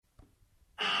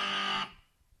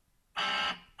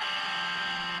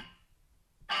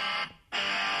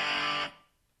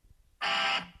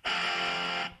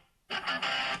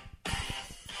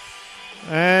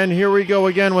And here we go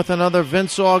again with another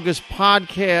Vince August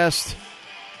podcast.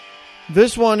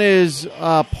 This one is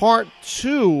part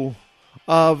 2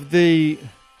 of the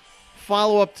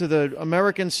follow-up to the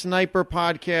American Sniper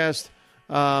podcast,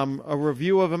 a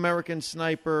review of American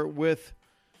Sniper with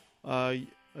a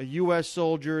U.S.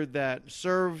 soldier that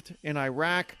served in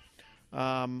Iraq.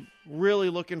 Really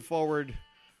looking forward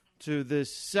to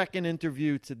this second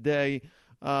interview today.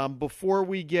 Before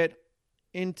we get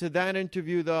into that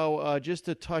interview, though, just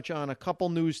to touch on a couple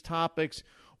news topics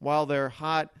while they're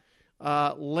hot.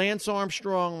 Lance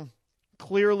Armstrong,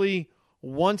 clearly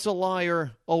once a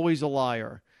liar, always a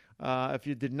liar. If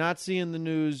you did not see in the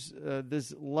news,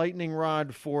 this lightning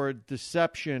rod for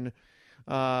deception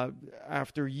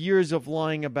after years of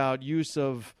lying about use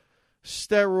of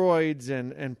steroids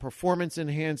and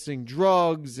performance-enhancing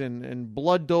drugs and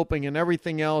blood doping and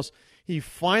everything else, he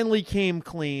finally came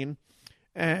clean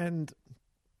and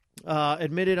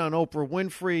admitted on Oprah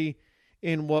Winfrey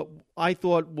in what I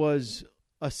thought was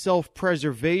a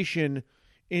self-preservation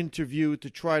interview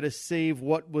to try to save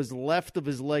what was left of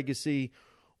his legacy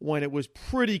when it was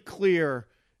pretty clear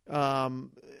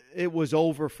it was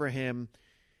over for him.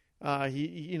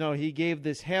 He gave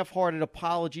this half-hearted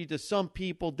apology to some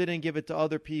people, didn't give it to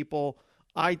other people.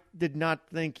 I did not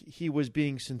think he was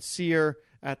being sincere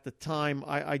at the time.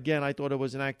 I thought it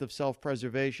was an act of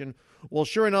self-preservation. Well,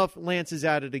 sure enough, Lance is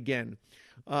at it again.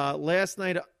 Last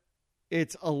night,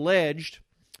 it's alleged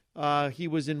he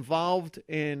was involved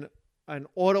in an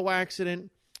auto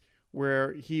accident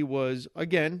where he was,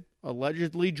 again,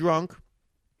 allegedly drunk,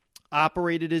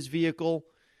 operated his vehicle,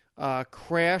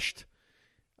 crashed.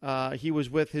 He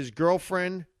was with his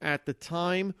girlfriend at the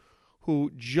time,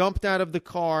 who jumped out of the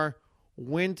car,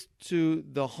 went to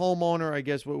the homeowner, I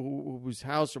guess, whose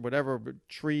house or whatever,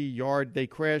 tree, yard they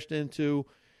crashed into,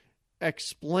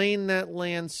 explained that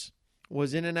Lance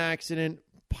was in an accident,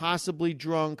 possibly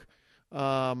drunk.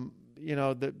 Don't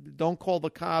call the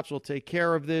cops. We'll take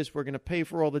care of this. We're going to pay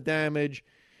for all the damage.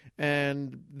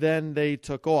 And then they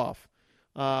took off.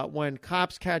 When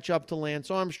cops catch up to Lance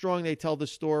Armstrong, they tell the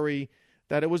story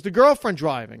that it was the girlfriend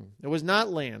driving. It was not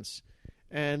Lance.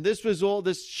 And this was all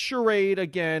this charade,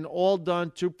 again, all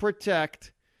done to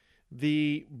protect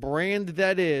the brand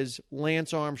that is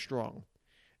Lance Armstrong.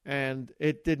 And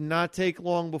it did not take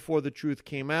long before the truth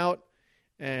came out.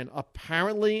 And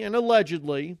apparently and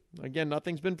allegedly, again,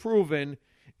 nothing's been proven,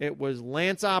 it was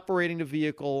Lance operating the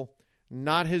vehicle,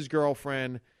 not his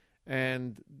girlfriend.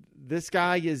 And this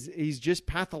guy he's just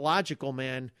pathological,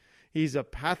 man. He's a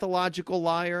pathological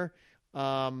liar.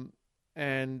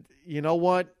 And you know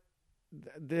what?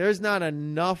 There's not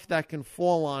enough that can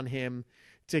fall on him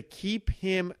to keep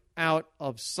him out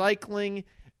of cycling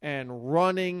and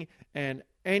running and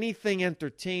anything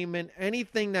entertainment,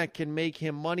 anything that can make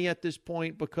him money at this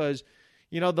point, because,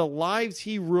 the lives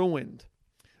he ruined,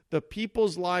 the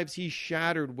people's lives he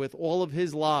shattered with all of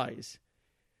his lies,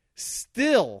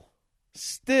 still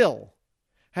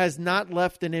has not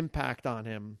left an impact on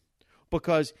him,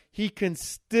 because he can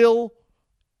still,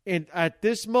 at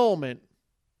this moment,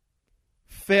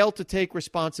 fail to take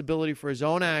responsibility for his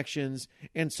own actions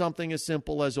in something as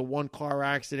simple as a one-car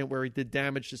accident where he did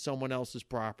damage to someone else's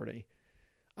property.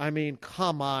 I mean,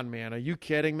 come on, man. Are you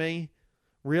kidding me?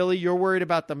 Really? You're worried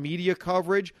about the media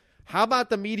coverage? How about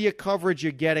the media coverage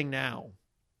you're getting now?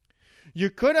 You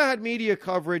could have had media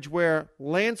coverage where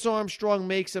Lance Armstrong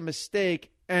makes a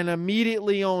mistake and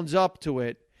immediately owns up to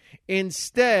it.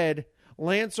 Instead,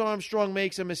 Lance Armstrong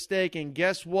makes a mistake, and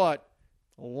guess what?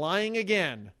 Lying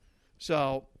again.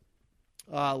 So,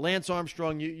 Lance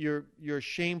Armstrong, your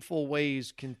shameful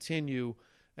ways continue,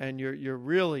 and you're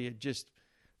really just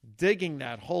digging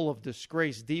that hole of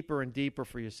disgrace deeper and deeper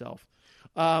for yourself.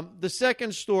 The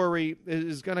second story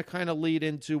is going to kind of lead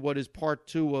into what is part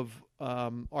 2 of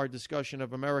our discussion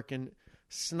of American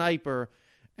Sniper.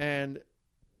 And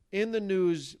in the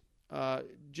news,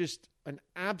 just an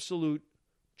absolute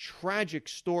tragic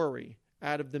story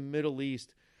out of the Middle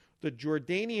East. The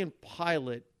Jordanian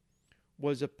pilot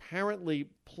was apparently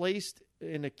placed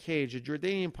in a cage. A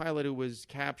Jordanian pilot who was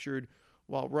captured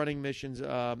while running missions.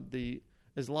 The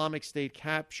Islamic State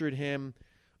captured him.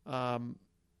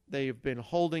 They have been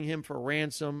holding him for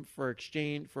ransom, for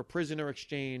prisoner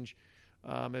exchange.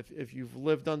 If you've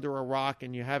lived under a rock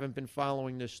and you haven't been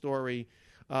following this story,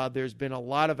 there's been a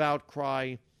lot of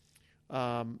outcry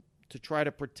to try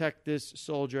to protect this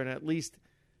soldier and at least,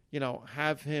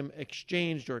 have him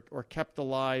exchanged or kept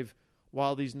alive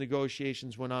while these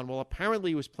negotiations went on. Well,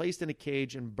 apparently he was placed in a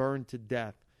cage and burned to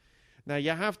death. Now,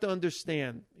 you have to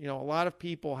understand, a lot of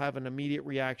people have an immediate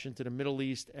reaction to the Middle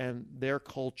East and their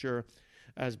culture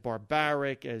as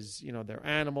barbaric, as, they're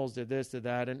animals, they're this, they're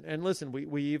that. And listen,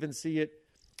 we even see it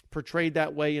portrayed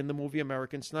that way in the movie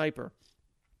American Sniper.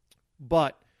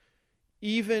 But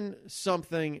even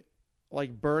something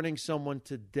like burning someone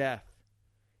to death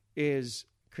is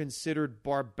considered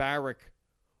barbaric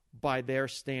by their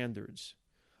standards.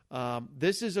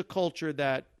 This is a culture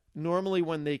that normally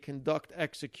when they conduct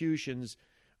executions,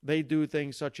 they do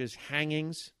things such as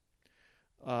hangings,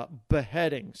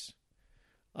 beheadings.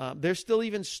 They're still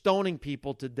even stoning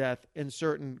people to death in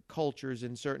certain cultures,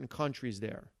 in certain countries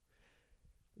there.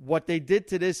 What they did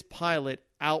to this pilot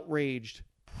outraged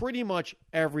pretty much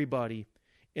everybody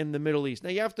in the Middle East. Now,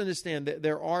 you have to understand that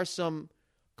there are some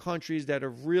countries that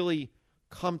have really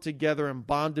come together and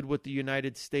bonded with the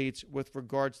United States with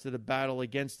regards to the battle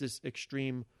against this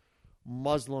extreme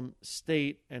Muslim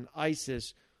state and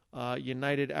ISIS.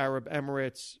 United Arab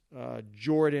Emirates,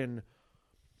 Jordan,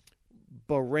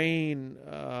 Bahrain,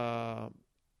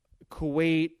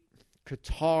 Kuwait,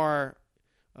 Qatar,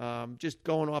 just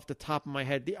going off the top of my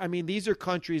head. I mean, these are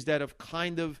countries that have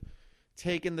kind of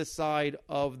taken the side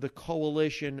of the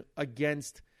coalition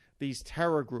against these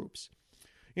terror groups.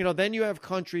 Then you have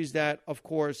countries that, of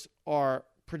course, are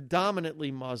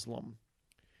predominantly Muslim.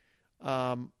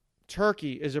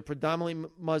 Turkey is a predominantly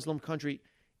Muslim country.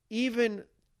 Even,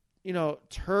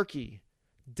 Turkey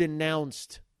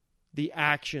denounced the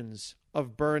actions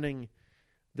of burning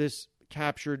this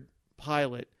captured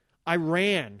pilot.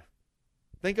 Iran.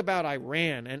 Think about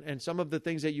Iran and some of the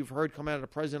things that you've heard come out of the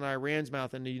president of Iran's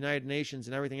mouth and the United Nations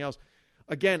and everything else.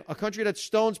 Again, a country that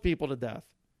stones people to death.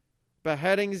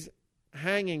 Beheadings,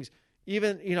 hangings.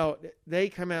 Even, they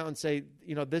come out and say,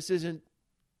 this isn't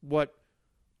what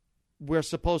we're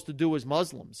supposed to do as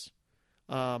Muslims.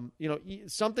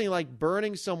 Something like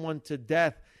burning someone to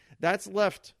death, that's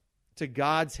left to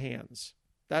God's hands.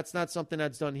 That's not something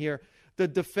that's done here. The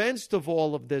defense of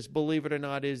all of this, believe it or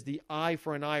not, is the eye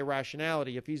for an eye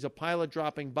rationality. If he's a pilot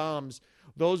dropping bombs,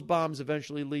 those bombs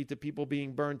eventually lead to people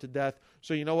being burned to death.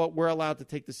 So you know what? We're allowed to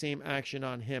take the same action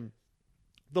on him.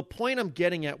 The point I'm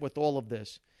getting at with all of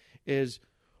this is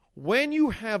when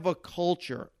you have a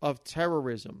culture of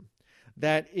terrorism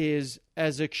that is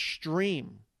as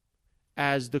extreme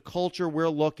as the culture we're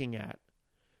looking at,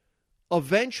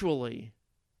 eventually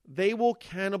they will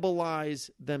cannibalize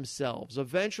themselves.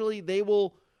 Eventually they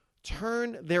will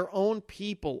turn their own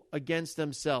people against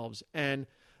themselves. And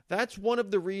that's one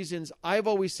of the reasons I've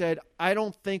always said I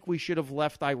don't think we should have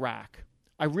left Iraq.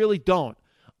 I really don't.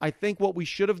 I think what we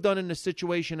should have done in the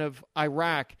situation of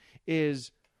Iraq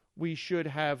is we should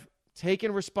have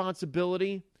taken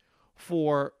responsibility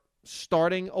for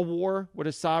starting a war with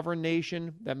a sovereign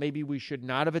nation that maybe we should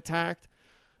not have attacked.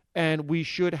 And we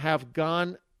should have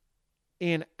gone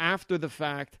in after the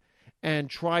fact and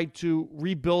tried to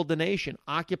rebuild the nation,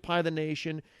 occupy the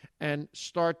nation, and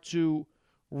start to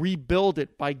rebuild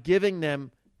it by giving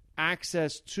them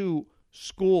access to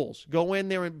schools. Go in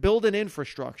there and build an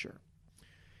infrastructure.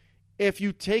 If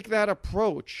you take that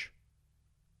approach,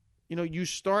 you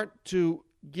start to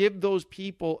give those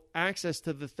people access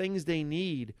to the things they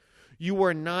need. You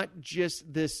are not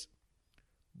just this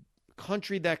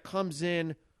country that comes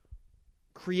in,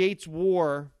 creates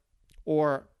war,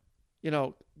 or,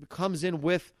 comes in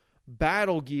with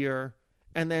battle gear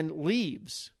and then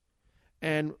leaves.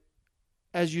 And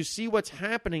as you see what's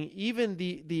happening, even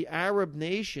the Arab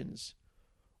nations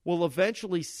will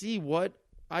eventually see what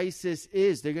ISIS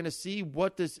is. They're going to see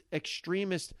what this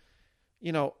extremist,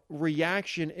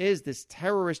 reaction is, this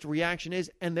terrorist reaction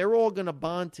is, and they're all going to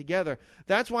bond together.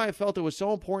 That's why I felt it was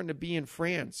so important to be in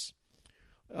France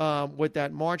with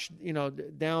that march,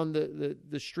 down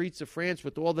the streets of France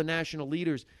with all the national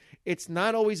leaders. It's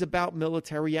not always about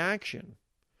military action.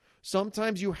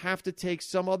 Sometimes you have to take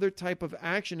some other type of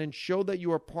action and show that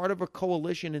you are part of a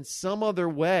coalition in some other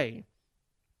way,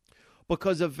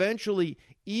 because eventually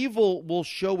evil will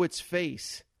show its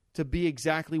face to be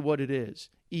exactly what it is,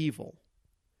 evil.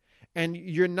 And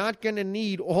you're not going to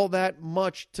need all that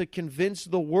much to convince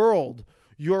the world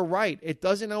you're right. It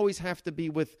doesn't always have to be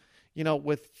with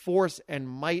force and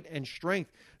might and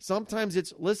strength. Sometimes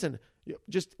it's, listen,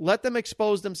 just let them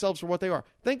expose themselves for what they are.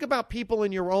 Think about people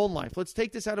in your own life. Let's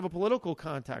take this out of a political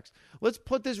context. Let's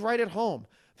put this right at home.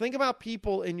 Think about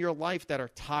people in your life that are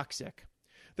toxic.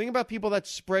 Think about people that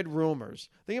spread rumors.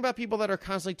 Think about people that are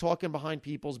constantly talking behind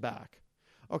people's back.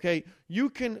 Okay, you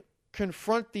can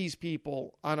confront these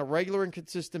people on a regular and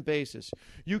consistent basis.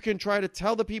 You can try to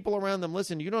tell the people around them,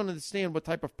 listen, you don't understand what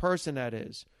type of person that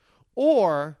is.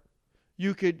 Or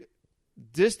you could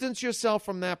distance yourself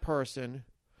from that person,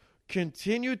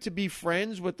 continue to be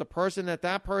friends with the person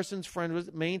that person's friend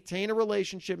was, maintain a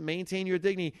relationship, maintain your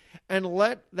dignity, and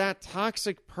let that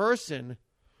toxic person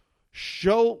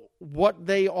show what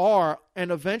they are. And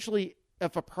eventually,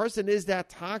 if a person is that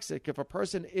toxic, if a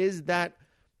person is that,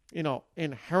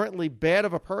 inherently bad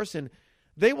of a person,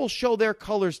 they will show their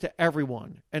colors to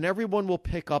everyone, and everyone will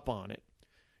pick up on it.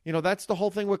 That's the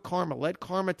whole thing with karma. Let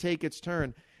karma take its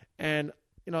turn. And,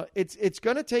 it's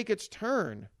going to take its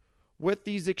turn with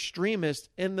these extremists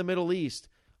in the Middle East.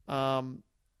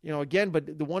 Again, but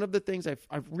one of the things I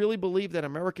really believe that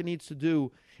America needs to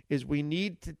do is we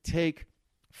need to take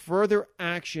further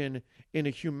action in a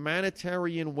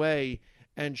humanitarian way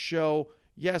and show,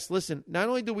 yes, listen, not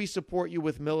only do we support you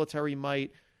with military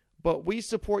might, but we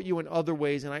support you in other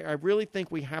ways. And I really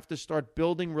think we have to start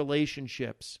building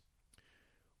relationships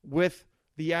with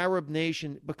the Arab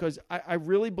nation, because I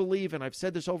really believe, and I've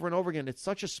said this over and over again, it's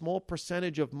such a small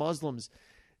percentage of Muslims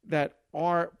that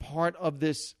are part of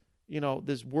this,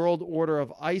 this world order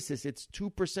of ISIS. It's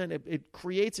 2%. It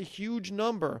creates a huge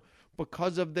number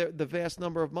because of the vast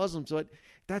number of Muslims. But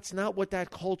that's not what that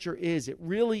culture is. It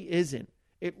really isn't.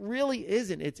 It really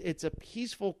isn't. It's a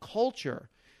peaceful culture.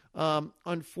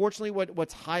 Unfortunately,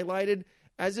 what's highlighted,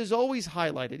 as is always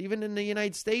highlighted, even in the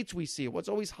United States, we see it. What's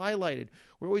always highlighted?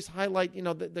 We always highlight,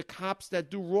 the cops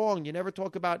that do wrong. You never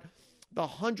talk about the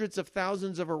hundreds of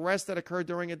thousands of arrests that occur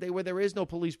during a day where there is no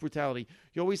police brutality.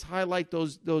 You always highlight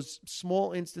those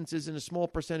small instances in a small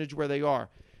percentage where they are.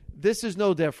 This is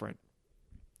no different.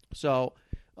 So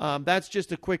that's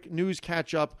just a quick news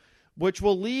catch up, which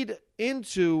will lead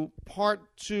into part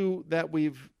 2 that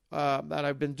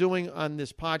I've been doing on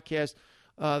this podcast.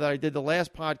 That I did the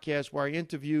last podcast where I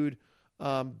interviewed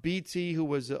BT, who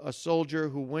was a soldier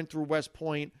who went through West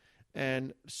Point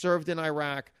and served in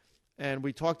Iraq. And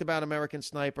we talked about American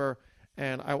Sniper.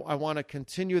 And I want to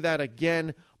continue that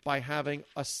again by having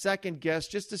a second guest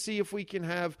just to see if we can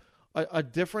have a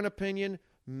different opinion,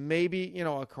 maybe,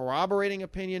 a corroborating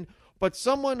opinion, but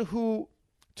someone who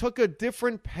took a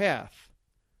different path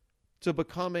to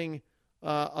becoming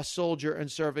a soldier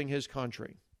and serving his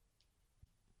country.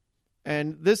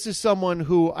 And this is someone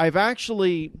who I've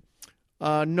actually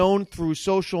known through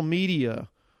social media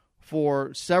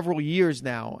for several years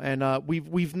now, and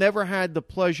we've never had the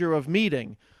pleasure of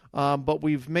meeting, but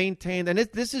we've maintained. And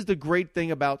this is the great thing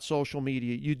about social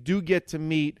media: you do get to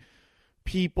meet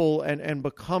people and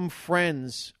become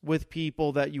friends with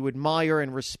people that you admire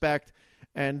and respect.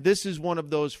 And this is one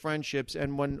of those friendships.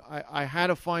 And when I had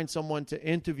to find someone to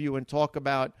interview and talk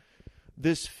about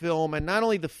this film, and not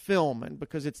only the film, and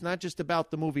because it's not just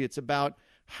about the movie, it's about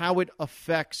how it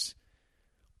affects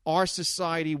our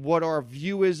society, what our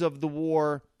view is of the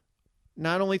war,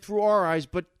 not only through our eyes,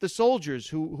 but the soldiers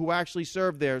who actually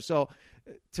served there. So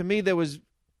to me, there was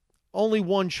only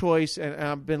one choice, and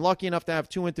I've been lucky enough to have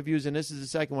 2 interviews, and this is the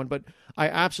second one, but I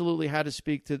absolutely had to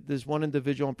speak to this one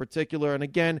individual in particular. And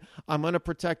again, I'm going to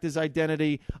protect his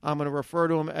identity. I'm going to refer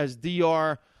to him as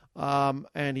DR,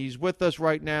 and he's with us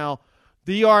right now.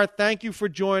 DR, thank you for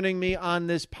joining me on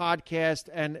this podcast,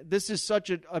 and this is such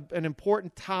an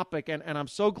important topic, and I'm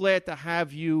so glad to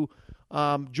have you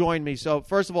join me. So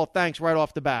first of all, thanks right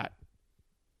off the bat.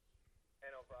 Hey,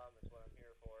 no problem. That's what I'm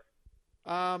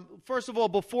here for. First of all,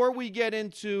 before we get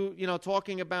into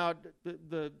talking about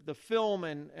the film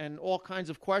and all kinds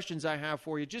of questions I have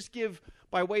for you, just give,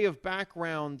 by way of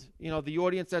background, the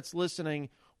audience that's listening,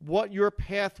 what your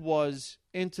path was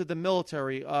into the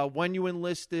military, when you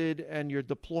enlisted and your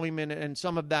deployment and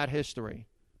some of that history.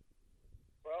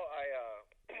 Well, I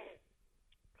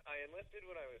enlisted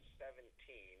when I was 17,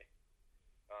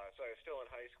 so I was still in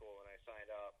high school when I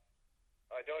signed up.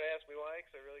 Don't ask me why,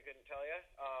 because I really couldn't tell you.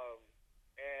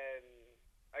 And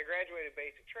I graduated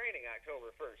basic training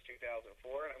October 1st,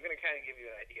 2004, and I'm going to kind of give you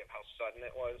an idea of how sudden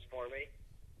it was for me.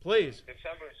 Please.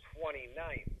 December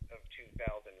 29th of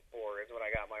 2004 is when I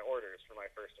got my orders for my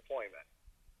first deployment.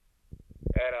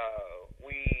 And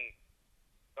we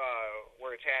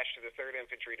were attached to the 3rd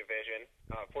Infantry Division,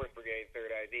 4th Brigade,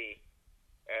 3rd ID,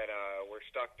 and we're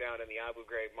stuck down in the Abu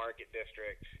Ghraib Market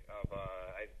District of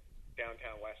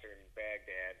downtown western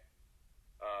Baghdad.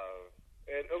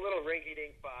 A little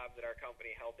rinky-dink fob that our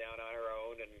company held down on our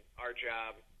own, and our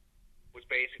job was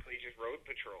basically just road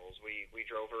patrols. We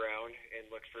drove around and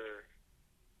looked for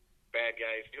bad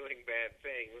guys doing bad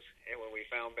things, and when we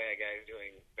found bad guys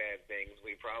doing bad things,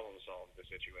 we problem solved the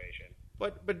situation.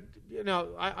 But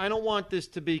I don't want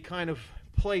this to be kind of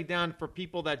played down for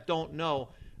people that don't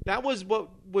know. That was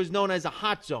what was known as a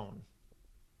hot zone.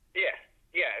 Yeah,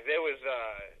 it was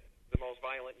the most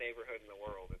violent neighborhood in the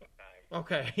world at the time.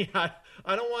 Okay, yeah,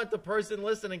 I don't want the person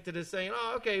listening to this saying,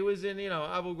 "Oh, okay, he was in,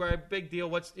 Abu Ghraib, big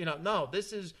deal." No,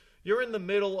 this is you're in the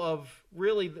middle of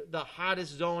really the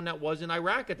hottest zone that was in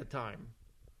Iraq at the time.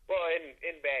 Well,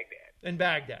 in Baghdad. In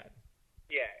Baghdad.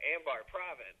 Yeah, Anbar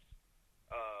province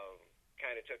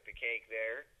kind of took the cake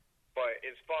there. But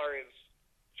as far as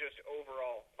just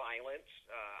overall violence,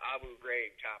 Abu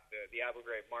Ghraib topped the Abu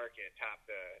Ghraib market topped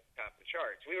the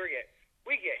charts.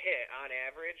 We get hit on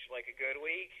average, like a good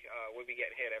week, we'd be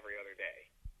getting hit every other day.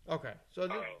 Okay, so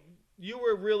you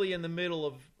were really in the middle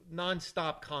of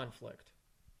nonstop conflict.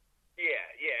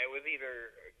 Yeah, it was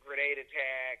either grenade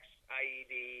attacks,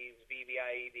 IEDs,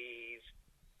 VVIEDs,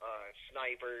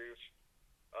 snipers,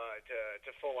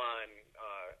 to full-on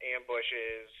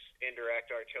ambushes, indirect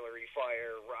artillery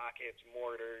fire, rockets,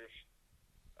 mortars.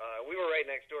 We were right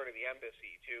next door to the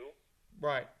embassy, too.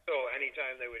 Right. So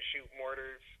anytime they would shoot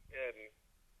mortars and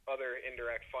other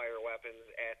indirect fire weapons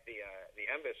at the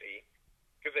embassy,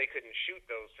 because they couldn't shoot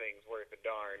those things worth a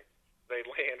darn, they'd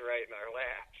land right in our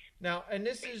laps. Now, and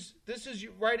this is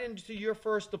right into your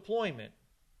first deployment.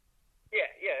 Yeah,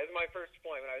 it was my first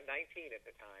deployment. I was 19 at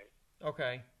the time.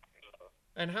 Okay.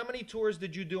 And how many tours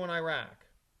did you do in Iraq?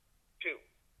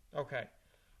 2. Okay.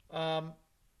 Now,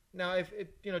 if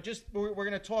we're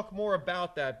going to talk more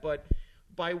about that, but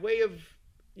by way of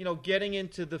getting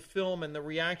into the film and the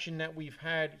reaction that we've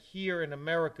had here in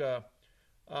America,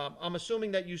 I'm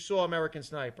assuming that you saw American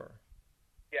Sniper.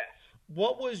 Yes.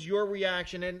 What was your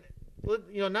reaction? And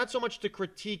not so much to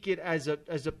critique it as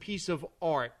a piece of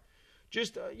art,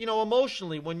 just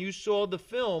emotionally when you saw the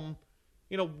film.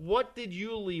 What did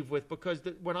you leave with? Because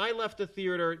when I left the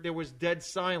theater, there was dead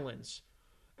silence.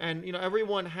 And,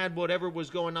 everyone had whatever was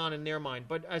going on in their mind.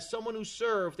 But as someone who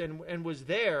served and was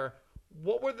there,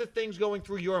 what were the things going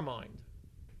through your mind?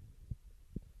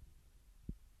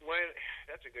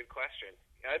 That's a good question.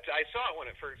 I saw it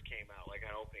when it first came out, like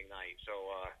on opening night. So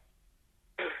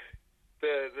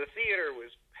the theater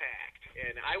was packed.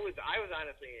 And I was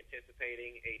honestly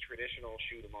anticipating a traditional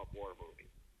shoot-'em-up war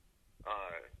movie,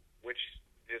 which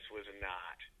this was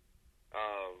not.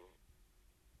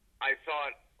 I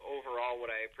thought overall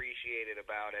what I appreciated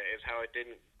about it is how it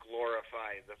didn't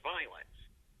glorify the violence.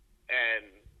 And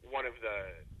one of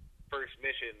the first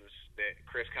missions that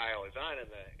Chris Kyle is on in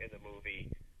the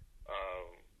movie,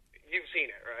 you've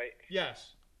seen it, right?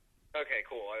 Yes. Okay,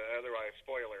 cool. Otherwise,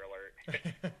 spoiler alert.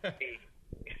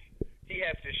 he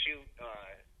has to shoot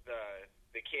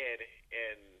the kid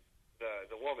and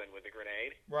the woman with the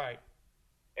grenade. Right.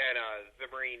 And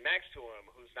the Marine next to him,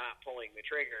 who's not pulling the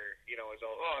trigger, is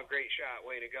all, "Oh, great shot,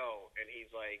 way to go." And he's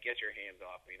like, "Get your hands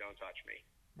off me, don't touch me."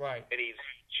 Right. And he's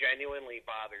genuinely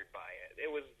bothered by it.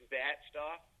 It was that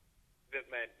stuff that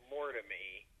meant more to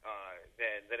me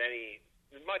than any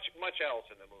much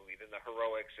else in the movie, than the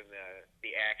heroics and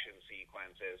the action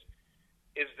sequences,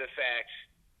 is the fact,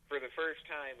 for the first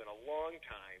time in a long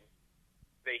time,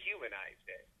 they humanized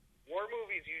it. War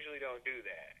movies usually don't do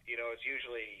that. It's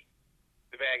usually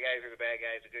the bad guys are the bad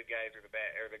guys, the good guys are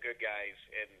the good guys,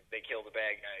 and they kill the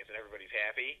bad guys, and everybody's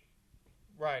happy.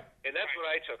 Right. And that's what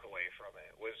I took away from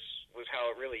it, was how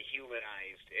it really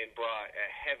humanized and brought a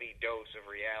heavy dose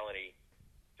of reality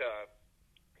to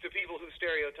people who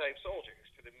stereotype soldiers,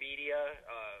 to the media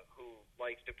who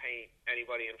likes to paint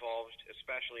anybody involved,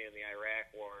 especially in the Iraq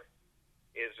War,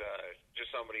 is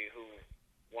just somebody who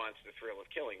wants the thrill of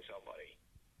killing somebody.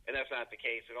 And that's not the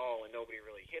case at all, and nobody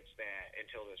really hits that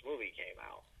until this movie came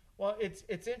out. Well,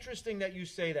 it's interesting that you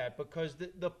say that, because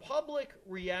the public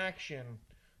reaction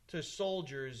to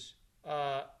soldiers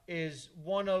is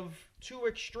one of two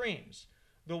extremes.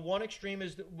 The one extreme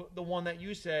is the one that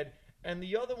you said, and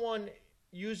the other one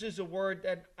uses a word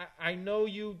that I know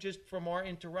you, just from our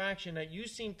interaction, that you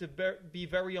seem to be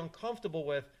very uncomfortable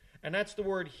with, and that's the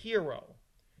word hero.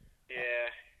 Yeah.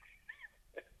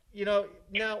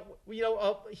 Now,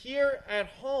 here at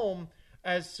home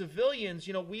as civilians,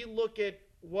 we look at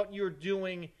what you're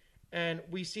doing and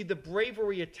we see the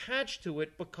bravery attached to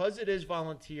it because it is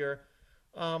volunteer.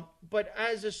 But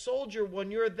as a soldier,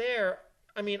 when you're there,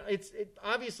 I mean,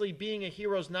 obviously being a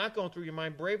hero is not going through your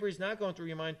mind. Bravery is not going through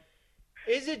your mind.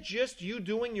 Is it just you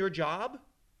doing your job?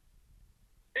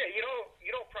 Yeah, you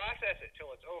don't process it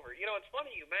till it's over. It's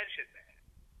funny you mentioned that,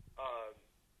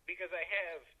 because I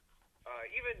have.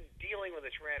 Even dealing with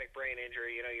a traumatic brain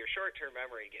injury, your short-term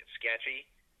memory gets sketchy,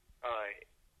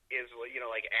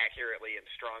 like accurately and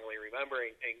strongly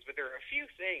remembering things. But there are a few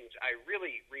things I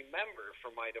really remember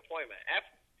from my deployment.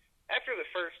 After the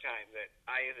first time that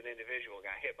I, as an individual,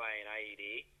 got hit by an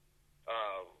IED,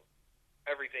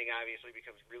 everything obviously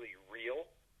becomes really real.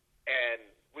 And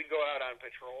we'd go out on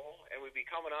patrol, and we'd be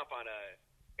coming up on a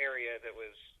area that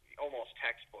was almost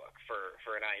textbook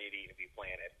for an IED to be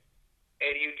planted.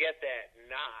 And you get that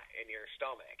knot in your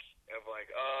stomach of like,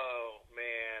 oh,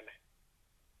 man,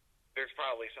 there's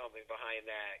probably something behind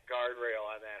that guardrail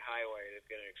on that highway that's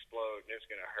going to explode and it's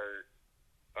going to hurt.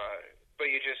 But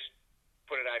you just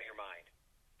put it out of your mind.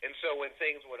 And so when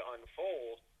things would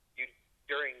unfold,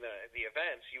 during the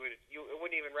events, it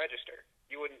wouldn't even register.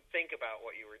 You wouldn't think about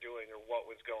what you were doing or what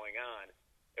was going on.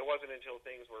 It wasn't until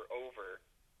things were over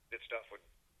that stuff would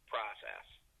process.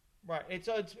 Right.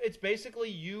 It's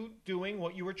basically you doing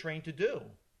what you were trained to do.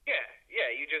 Yeah.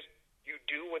 You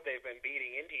do what they've been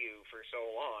beating into you for so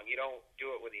long. You don't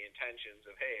do it with the intentions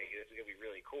of, hey, this is gonna be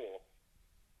really cool.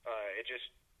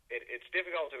 It's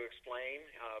difficult to explain,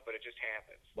 but it just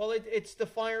happens. Well, it's the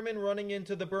fireman running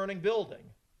into the burning building.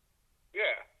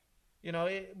 Yeah. You know,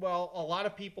 a lot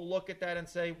of people look at that and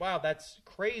say, wow, that's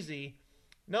crazy.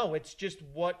 No, it's just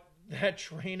what that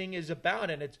training is about,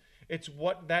 and it's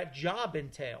what that job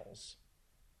entails.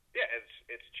 Yeah,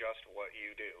 it's just what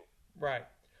you do. Right.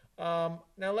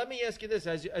 Now, let me ask you this.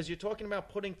 As you're talking about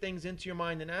putting things into your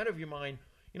mind and out of your mind,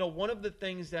 you know, one of the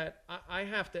things that I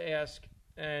have to ask,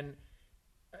 and,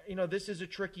 you know, this is a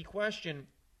tricky question.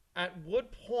 At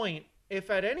what point, if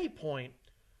at any point,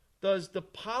 does the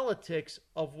politics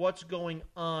of what's going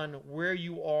on where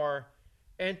you are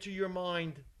enter your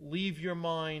mind, leave your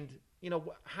mind? You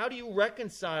know, how do you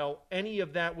reconcile any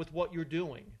of that with what you're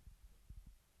doing?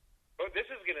 Well, this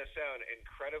is going to sound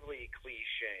incredibly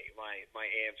cliche, my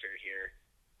answer here.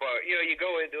 But, you know, you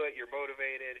go into it, you're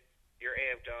motivated, you're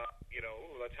amped up, you know,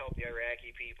 let's help the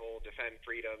Iraqi people, defend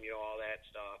freedom, you know, all that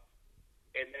stuff.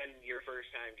 And then your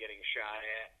first time getting shot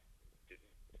at,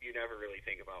 you never really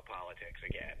think about politics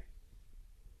again.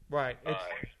 Right.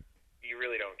 You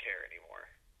really don't care anymore.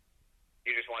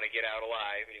 You just want to get out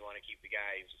alive, and you want to keep the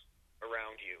guys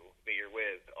around you that you're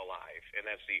with alive, and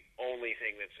that's the only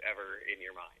thing that's ever in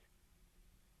your mind.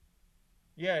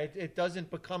 Yeah, it doesn't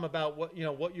become about what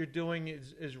you're doing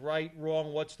is right,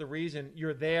 wrong, what's the reason.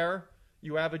 You're there,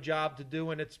 you have a job to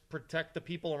do, and it's protect the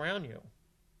people around you.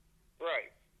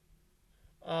 Right.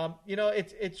 You know,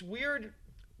 it's weird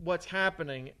what's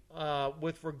happening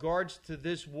with regards to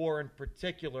this war in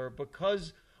particular,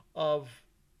 because of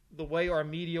the way our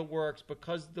media works,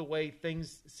 because of the way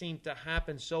things seem to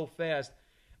happen so fast,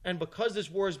 and because this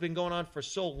war has been going on for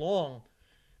so long.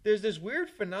 There's this weird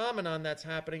phenomenon that's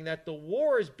happening that the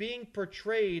war is being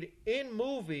portrayed in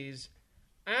movies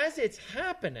as it's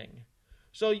happening.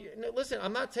 So, listen,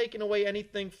 I'm not taking away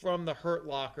anything from The Hurt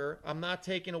Locker. I'm not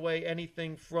taking away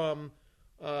anything from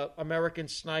American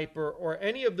Sniper or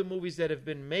any of the movies that have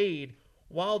been made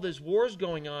while this war is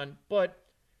going on. But,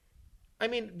 I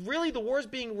mean, really the war is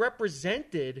being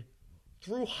represented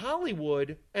through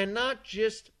Hollywood and not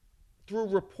just through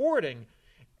reporting.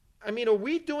 I mean, are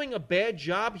we doing a bad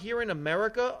job here in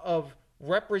America of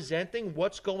representing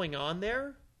what's going on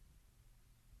there?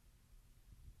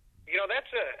 You know, that's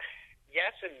a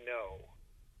yes and no.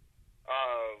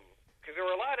 Because there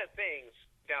were a lot of things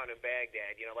down in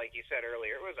Baghdad, you know, like you said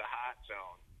earlier, it was a hot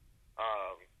zone.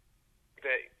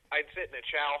 That I'd sit in a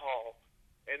chow hall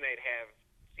and they'd have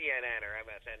CNN or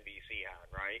MSNBC on,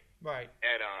 right? Right.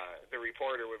 And the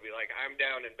reporter would be like, I'm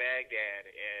down in Baghdad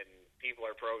and people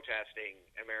are protesting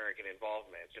American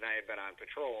involvement. And I had been on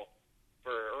patrol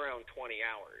for around 20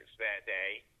 hours that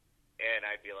day, and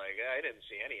I'd be like, I didn't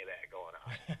see any of that going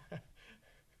on.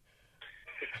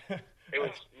 It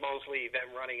was mostly them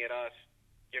running at us,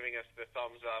 giving us the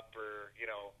thumbs up or, you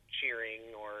know,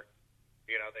 cheering, or,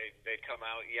 you know, they'd come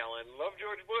out yelling, love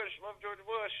George Bush, love George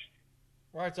Bush.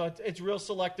 Right, so it's real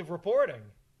selective reporting.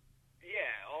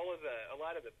 Yeah, a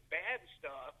lot of the bad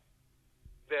stuff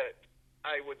that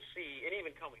I would see, and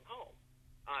even coming home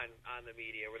on the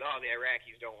media, where the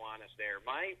Iraqis don't want us there.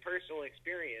 My personal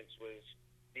experience was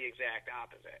the exact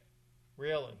opposite.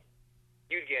 Really?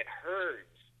 You'd get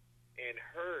herds and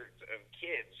herds of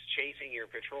kids chasing your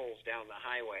patrols down the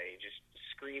highway, just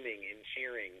screaming and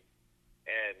cheering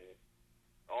and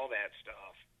all that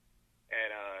stuff.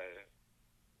 And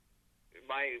it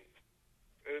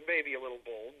may be a little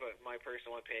bold, but my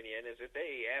personal opinion is that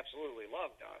they absolutely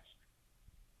loved us.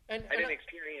 And I didn't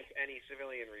experience any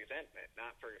civilian resentment,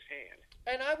 not firsthand.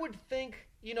 And I would think,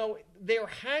 you know, there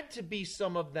had to be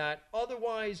some of that.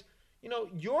 Otherwise, you know,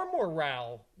 your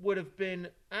morale would have been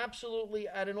absolutely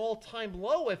at an all-time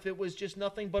low if it was just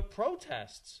nothing but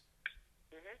protests.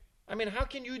 Mm-hmm. I mean, how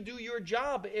can you do your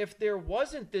job if there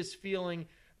wasn't this feeling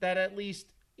that at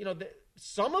least, you know,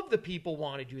 some of the people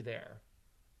wanted you there?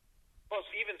 Well,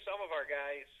 even some of our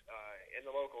guys in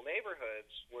the local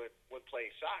neighborhoods would play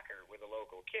soccer with the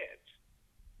local kids.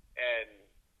 And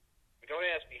don't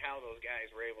ask me how those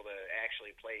guys were able to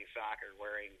actually play soccer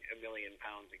wearing 1 million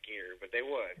pounds of gear, but they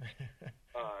would.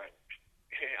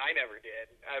 I never did.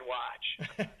 I'd watch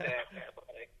that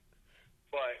athletic.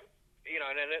 But,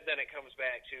 and then it comes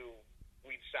back to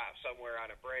we'd stop somewhere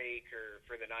on a break or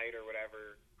for the night or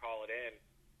whatever, call it in,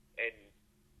 and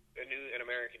an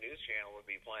American news channel would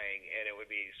be playing, and it would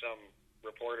be some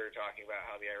reporter talking about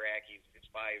how the Iraqi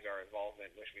spies are involvement,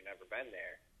 wish we'd never been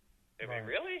there. They'd be,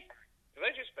 really? Because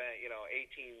I just spent, 18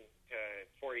 to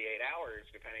 48 hours,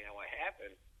 depending on what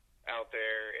happened, out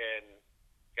there, and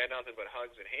got nothing but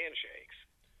hugs and handshakes.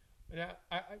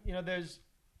 Yeah, there's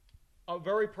a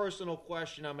very personal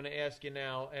question I'm going to ask you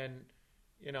now, and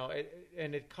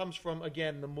it comes from,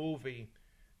 again, the movie,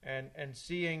 and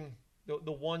seeing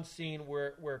the one scene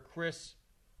where Chris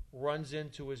runs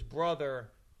into his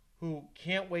brother, who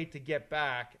can't wait to get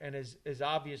back and is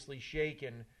obviously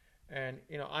shaken, and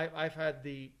I've had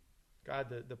the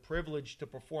privilege to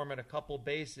perform at a couple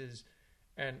bases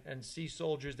and see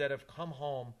soldiers that have come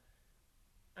home.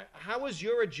 How has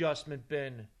your adjustment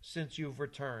been since you've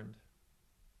returned?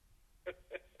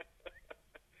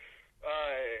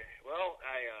 Well,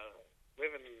 I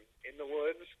live in the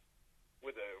woods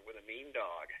with a mean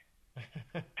dog,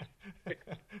 and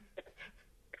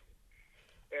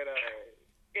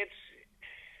it's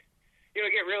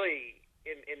get really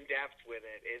in depth with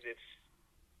it.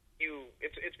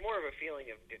 It's more of a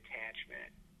feeling of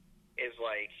detachment. Is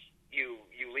like you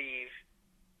leave.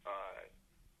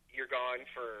 You're gone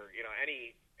for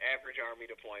any average Army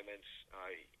deployments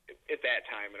at that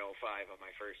time in 2005 on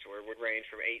my first tour would range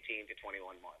from 18 to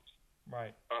 21 months.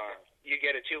 Right. You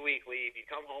get a 2-week leave. You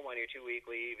come home on your 2-week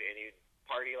leave and you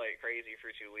party like crazy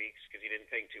for 2 weeks because you didn't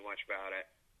think too much about it,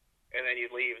 and then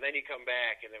you'd leave, and then you come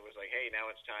back and it was like, hey, now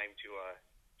it's time to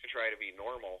try to be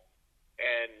normal,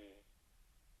 and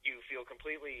you feel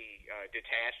completely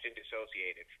detached and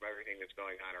dissociated from everything that's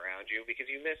going on around you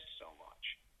because you missed so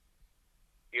much.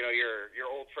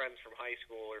 Your old friends from high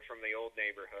school or from the old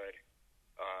neighborhood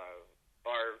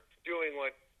are doing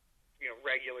what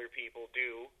regular people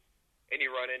do, and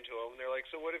you run into them, and they're like,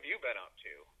 so what have you been up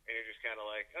to? And you're just kind of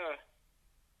like,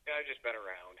 I've just been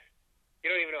around.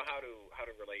 You don't even know how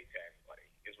to relate to everybody,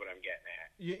 is what I'm getting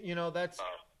at.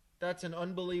 That's an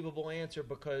unbelievable answer,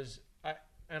 because I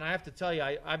have to tell you,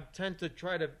 I tend to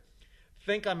try to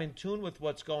think I'm in tune with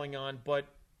what's going on,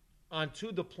 but on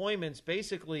 2 deployments,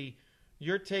 basically,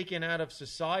 you're taken out of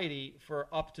society for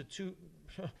up to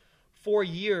 4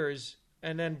 years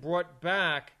and then brought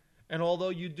back. And although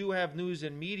you do have news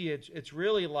and media, it's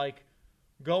really like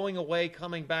going away,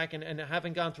 coming back, and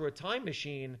having gone through a time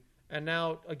machine. And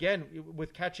now, again,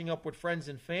 with catching up with friends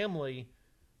and family,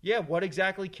 what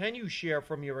exactly can you share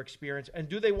from your experience? And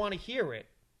do they want to hear it?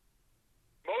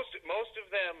 Most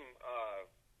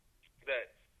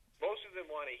of them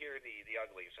want to hear the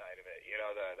ugly side of it.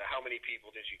 The how many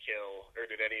people did you kill, or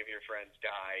did any of your friends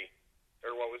die,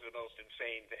 or what was the most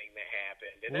insane thing that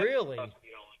happened? And really? That's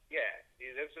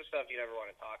that's the stuff you never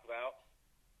want to talk about.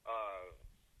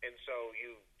 And so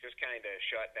you just kind of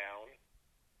shut down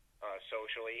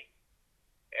socially,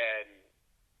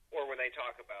 or when they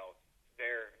talk about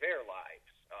their lives.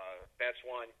 That's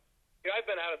one. I've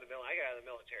been out of the military. I got out of the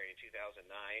military in 2009,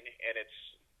 and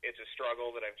it's a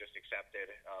struggle that I've just accepted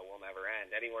will never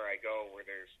end. Anywhere I go where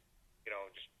there's,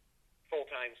 just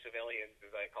full-time civilians,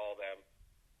 as I call them,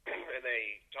 and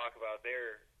they talk about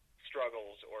their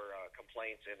struggles or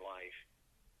complaints in life.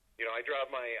 I drop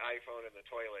my iPhone in the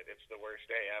toilet. It's the worst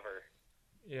day ever.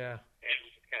 Yeah. And you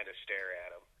just kind of stare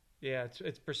at them. Yeah,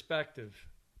 it's perspective.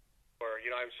 Or,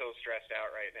 I'm so stressed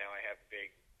out right now. I have a big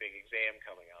exam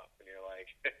coming up. And you're like...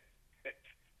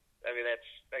 I mean, that's,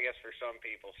 I guess, for some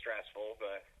people stressful,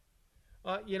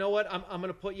 but... you know what? I'm going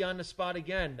to put you on the spot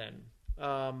again then.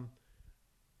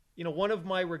 One of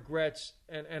my regrets,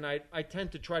 and I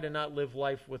tend to try to not live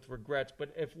life with regrets,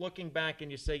 but if looking back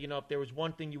and you say, if there was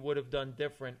one thing you would have done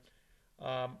different,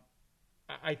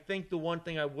 I think the one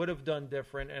thing I would have done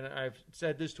different, and I've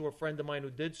said this to a friend of mine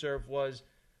who did serve, was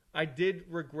I did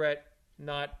regret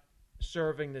not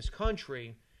serving this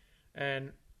country.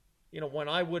 And when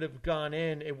I would have gone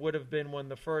in, it would have been when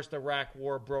the first Iraq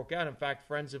war broke out. In fact,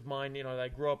 friends of mine, that I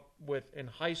grew up with in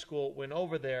high school went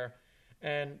over there.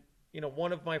 And,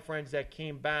 one of my friends that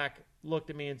came back looked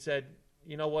at me and said,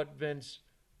 you know what, Vince,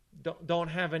 don't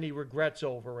have any regrets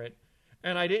over it.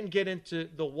 And I didn't get into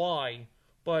the why.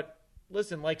 But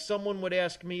listen, like someone would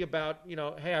ask me about,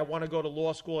 hey, I want to go to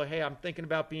law school. Or, hey, I'm thinking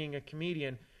about being a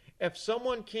comedian. If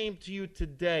someone came to you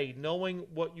today knowing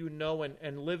what you know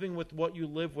and living with what you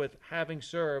live with, having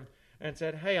served, and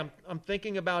said, hey, I'm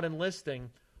thinking about enlisting,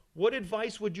 what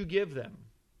advice would you give them?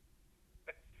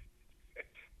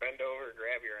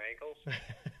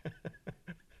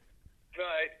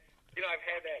 But I've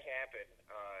had that happen,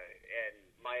 and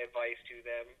my advice to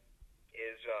them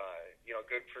is,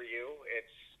 good for you.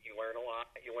 You learn a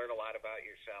lot. You learn a lot about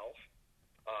yourself.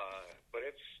 But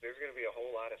there's going to be a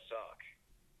whole lot of suck,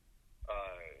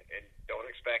 and don't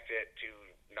expect it to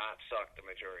not suck the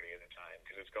majority of the time,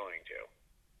 because it's going to.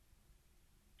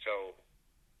 So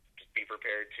just be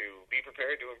prepared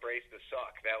to embrace the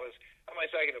suck. That was on my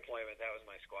second deployment. That was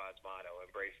my squad's motto: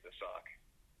 embrace the suck.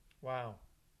 Wow.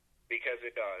 Because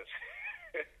it does.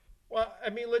 Well,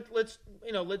 I mean,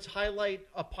 let's highlight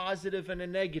a positive and a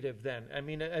negative then. I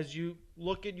mean, as you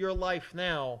look at your life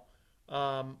now,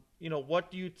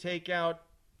 what do you take out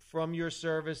from your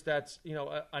service that's,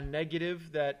 a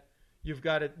negative that you've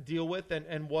got to deal with,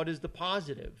 and what is the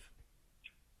positive?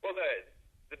 Well,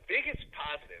 the biggest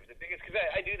positive, because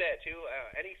I do that too.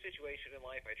 Any situation in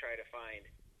life, I try to find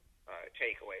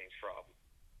takeaways from.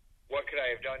 What could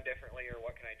I have done differently, or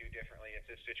what can I do differently if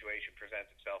this situation presents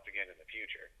itself again in the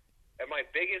future? And my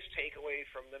biggest takeaway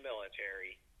from the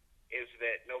military is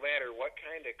that no matter what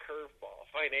kind of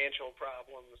curveball, financial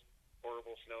problems,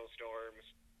 horrible snowstorms,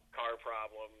 car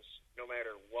problems, no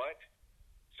matter what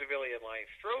civilian life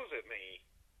throws at me,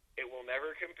 it will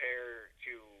never compare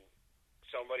to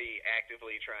somebody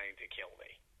actively trying to kill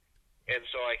me. And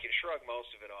so I can shrug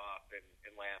most of it off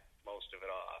and laugh most of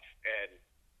it off. And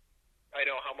I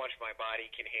know how much my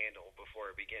body can handle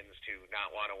before it begins to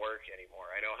not want to work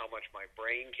anymore. I know how much my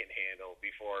brain can handle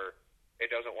before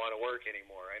it doesn't want to work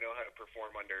anymore. I know how to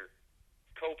perform under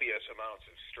copious amounts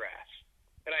of stress.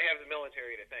 And I have the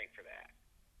military to thank for that.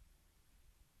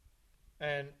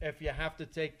 And if you have to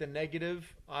take the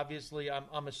negative, obviously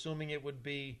I'm assuming it would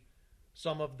be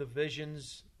some of the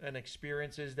visions and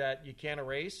experiences that you can't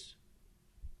erase?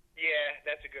 Yeah,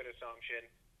 that's a good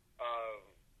assumption.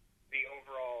 The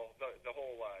overall, the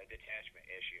whole detachment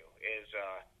issue is,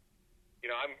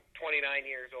 I'm 29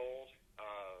 years old,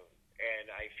 and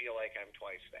I feel like I'm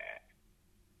twice that.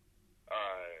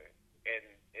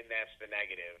 And that's the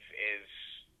negative, is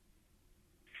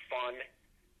fun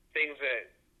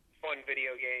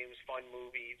video games, fun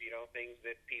movies, things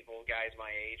that guys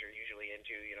my age are usually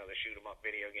into, the shoot 'em up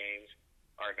video games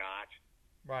are not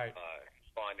right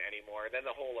fun anymore. Then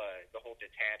the whole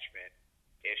detachment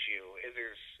issue is,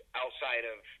 there's, outside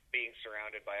of being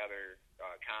surrounded by other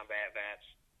combat vets,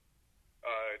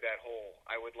 that whole,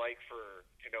 I would like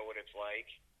to know what it's like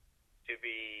to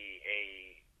be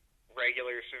a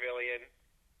regular civilian,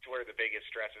 to where the biggest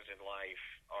stresses in life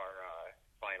are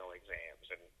final exams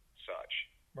and such.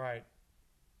 Right.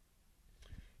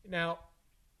 Now,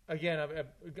 again,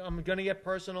 I'm going to get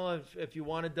personal. If you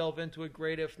want to delve into it,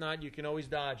 great. If not, you can always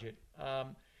dodge it. A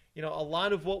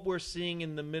lot of what we're seeing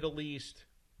in the Middle East,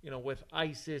 with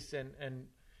ISIS and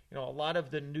a lot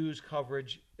of the news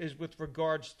coverage is with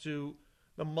regards to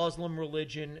the Muslim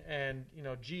religion and,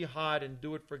 jihad and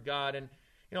do it for God. And,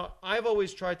 I've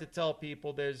always tried to tell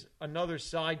people there's another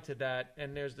side to that,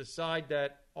 and there's the side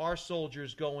that our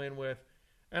soldiers go in with.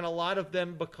 And a lot of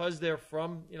them, because they're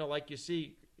from, like you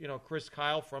see, Chris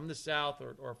Kyle from the South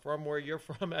or from where you're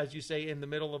from, as you say, in the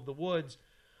middle of the woods,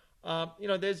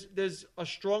 there's a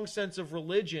strong sense of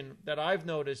religion that I've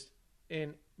noticed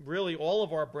in really all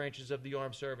of our branches of the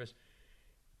armed service.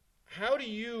 How do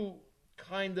you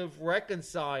kind of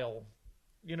reconcile,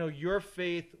 your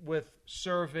faith with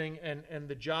serving and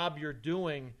the job you're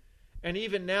doing? And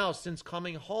even now, since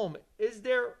coming home, is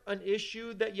there an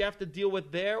issue that you have to deal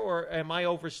with there, or am I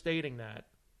overstating that?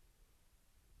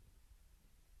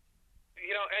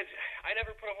 I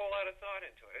never put a whole lot of thought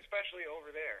into it, especially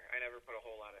over there. I never put a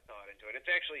whole lot of thought into it. It's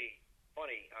actually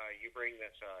funny you bring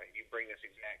this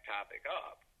exact topic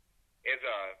up. Is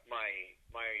my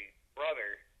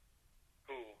brother,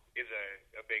 who is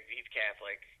he's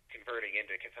Catholic, converting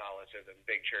into Catholicism,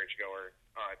 big churchgoer,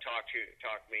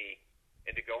 talked me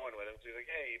into going with him. So he's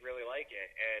like, hey, you really like it.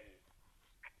 And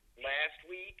last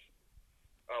week,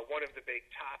 one of the big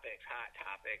hot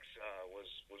topics,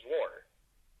 was war.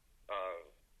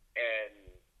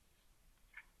 And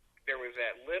there was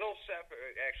that little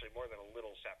actually more than a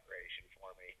little separation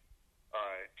for me,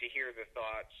 to hear the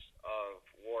thoughts of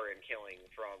war and killing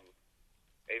from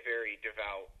a very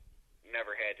devout,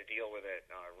 never had to deal with it,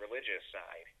 religious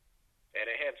side. And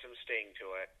it had some sting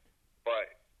to it.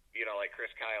 But, like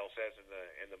Chris Kyle says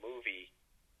in the movie,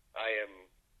 I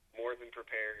am more than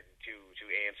prepared to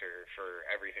answer for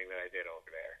everything that I did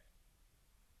over there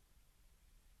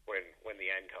when the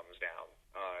end comes down.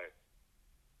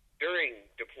 During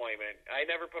deployment, I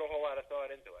never put a whole lot of thought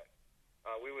into it.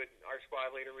 Our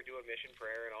squad leader would do a mission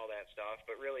prayer and all that stuff,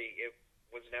 but really it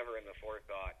was never in the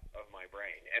forethought of my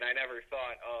brain. And I never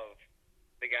thought of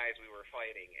the guys we were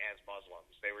fighting as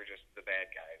Muslims. They were just the bad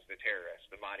guys, the terrorists,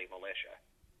 the Mahdi militia.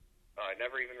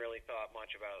 Never even really thought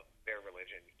much about their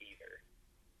religion either.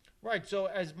 Right. So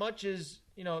as much as,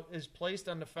 is placed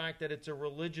on the fact that it's a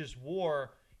religious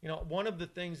war, one of the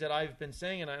things that I've been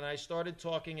saying, and I started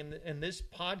talking in this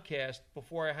podcast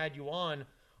before I had you on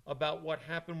about what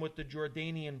happened with the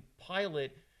Jordanian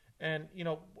pilot, and,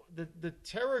 the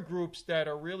terror groups that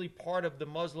are really part of the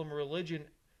Muslim religion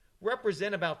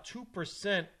represent about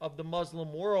 2% of the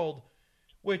Muslim world,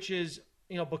 which is,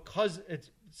 because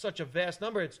it's such a vast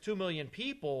number, it's 2 million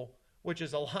people, which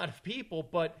is a lot of people,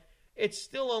 but it's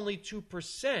still only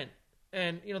 2%.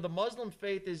 And, the Muslim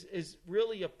faith is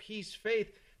really a peace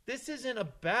faith. This isn't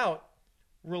about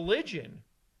religion.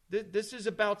 This is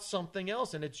about something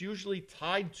else, and it's usually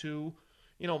tied to,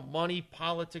 money,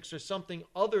 politics, or something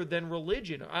other than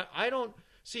religion. I don't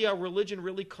see how religion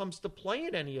really comes to play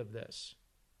in any of this.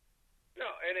 No,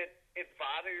 and it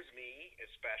bothers me,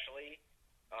 especially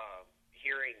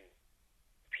hearing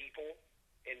people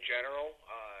in general,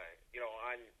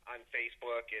 on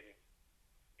Facebook and,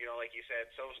 like you said,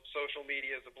 social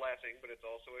media is a blessing, but it's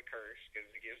also a curse because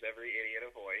it gives every idiot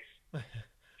a voice.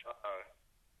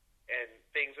 And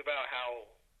things about how,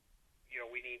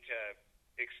 we need to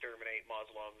exterminate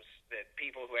Muslims, that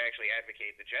people who actually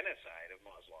advocate the genocide of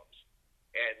Muslims,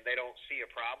 and they don't see a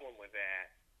problem with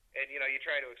that. And, you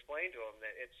try to explain to them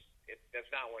that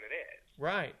that's not what it is.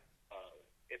 Right.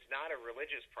 It's not a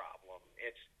religious problem.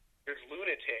 There's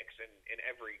lunatics in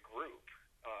every group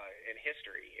in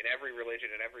history. In every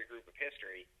religion, in every group of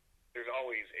history, there's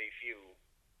always a few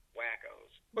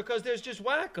wackos. Because there's just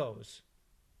wackos.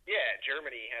 Yeah,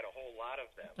 Germany had a whole lot of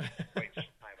them quite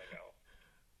some time ago.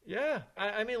 Yeah.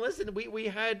 I mean, listen, we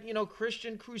had,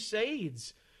 Christian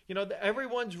crusades.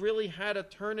 Everyone's really had a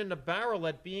turn in the barrel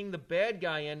at being the bad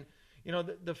guy. And,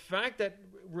 the fact that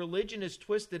religion is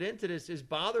twisted into this is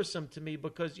bothersome to me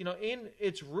because, in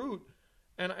its root,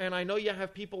 and I know you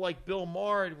have people like Bill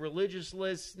Maher,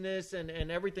 religiousness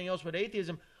and everything else with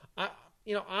atheism.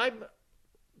 I'm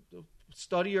a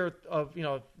studier of,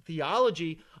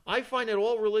 theology. I find that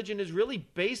all religion is really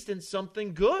based in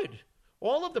something good.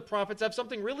 All of the prophets have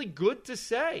something really good to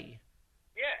say.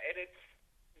 Yeah, and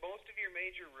most of your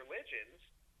major religions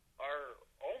are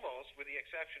almost, with the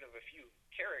exception of a few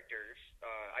characters,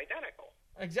 identical.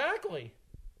 Exactly.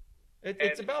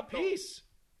 It's about peace.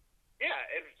 Yeah,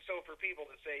 and so for people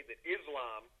to say that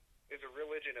Islam is a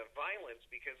religion of violence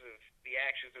because of the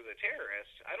actions of the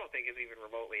terrorists, I don't think is even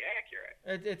remotely accurate.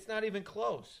 It's not even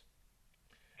close.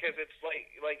 Because it's like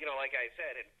I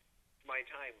said, in my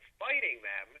time fighting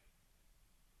them,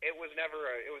 it was never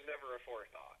a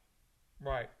forethought.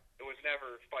 Right. It was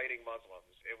never fighting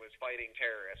Muslims. It was fighting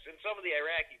terrorists. And some of the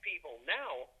Iraqi people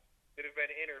now that have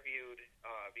been interviewed,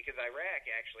 because Iraq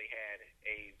actually had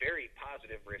a very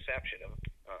positive reception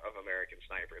of American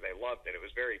Sniper. They loved it. It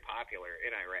was very popular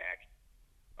in Iraq.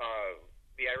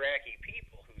 The Iraqi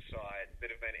people who saw it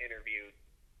that have been interviewed,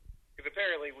 because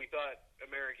apparently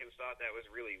Americans thought that was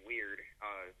really weird,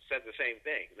 said the same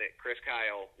thing, that Chris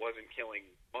Kyle wasn't killing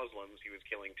Muslims, he was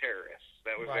killing terrorists.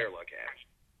 That was their look at it.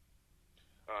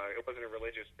 It wasn't a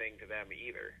religious thing to them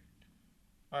either.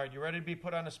 All right, you ready to be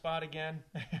put on the spot again?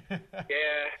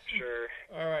 Yeah, sure.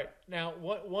 All right. Now,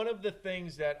 one of the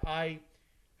things that I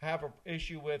have an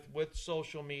issue with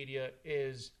social media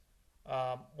is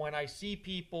when I see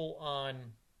people on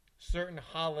certain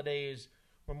holidays,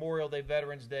 Memorial Day,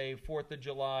 Veterans Day, 4th of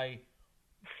July,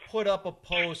 put up a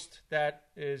post that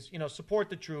is, support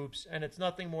the troops, and it's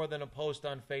nothing more than a post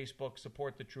on Facebook,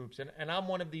 support the troops. And I'm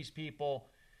one of these people.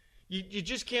 You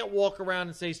just can't walk around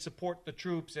and say support the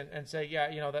troops and say,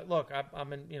 yeah, that look,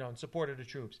 I'm in support of the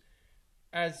troops.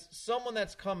 As someone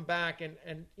that's come back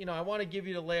and I want to give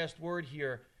you the last word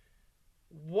here.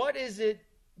 What is it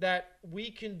that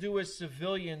we can do as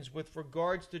civilians with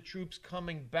regards to troops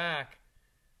coming back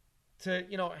to,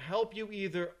 help you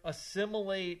either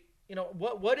assimilate,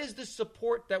 what is the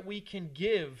support that we can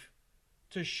give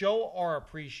to show our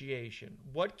appreciation?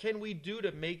 What can we do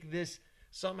to make this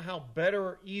somehow better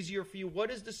or easier for you?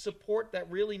 What is the support that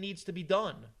really needs to be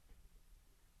done?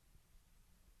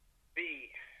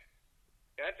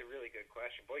 That's a really good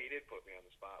question. Boy, you did put me on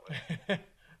the spot with that.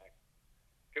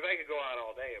 Because I could go on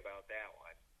all day about that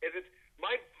one. It's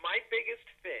my biggest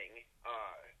thing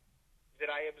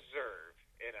that I observe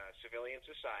in a civilian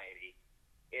society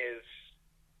is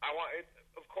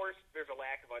of course, there's a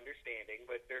lack of understanding,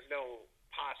 but there's no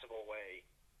possible way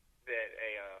that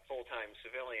a full-time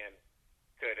civilian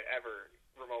could ever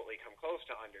remotely come close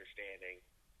to understanding.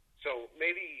 So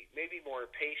maybe more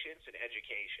patience and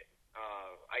education.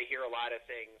 I hear a lot of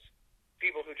things,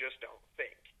 people who just don't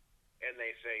think. and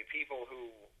they say people who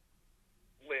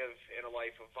live in a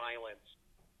life of violence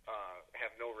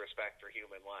have no respect for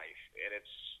human life. And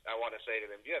I want to say to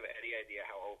them, do you have any idea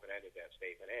how open-ended that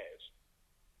statement is?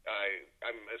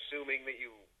 I'm assuming that you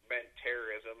meant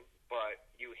terrorism, but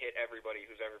you hit everybody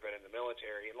who's ever been in the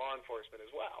military and law enforcement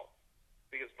as well,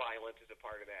 because violence is a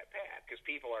part of that path, because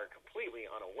people are completely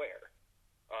unaware.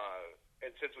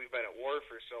 And since we've been at war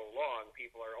for so long,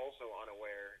 people are also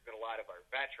unaware that a lot of our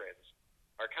veterans,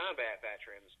 our combat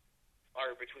veterans,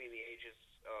 are between the ages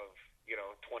of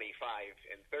 25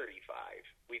 and 35.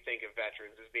 We think of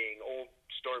veterans as being old,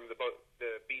 stormed the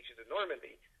beaches of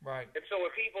Normandy. Right. And so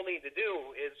what people need to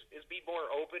do is be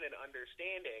more open and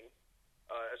understanding,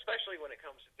 especially when it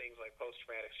comes to things like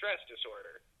post-traumatic stress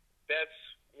disorder. That's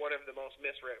one of the most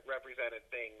misrepresented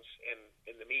things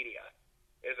in the media,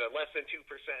 is less than 2%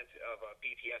 of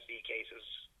PTSD cases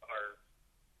are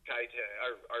tied to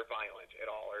are violent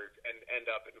at all, and end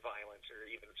up in violence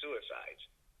or even suicides.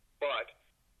 But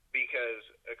because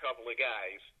a couple of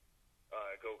guys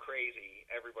go crazy,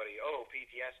 everybody,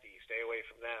 PTSD, stay away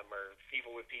from them, or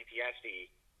people with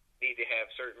PTSD need to have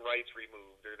certain rights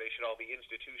removed, or they should all be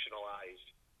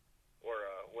institutionalized, or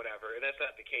whatever. And that's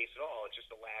not the case at all. It's just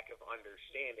a lack of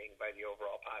understanding by the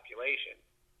overall population.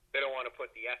 They don't want to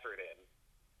put the effort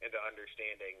into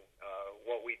understanding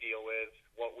what we deal with,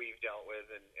 what we've dealt with,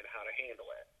 and how to handle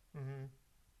it. Mm-hmm.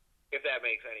 If that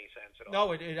makes any sense at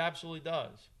No, all. it absolutely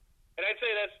does. And I'd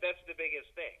say that's the biggest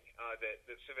thing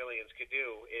that civilians could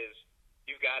do is,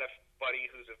 you've got a buddy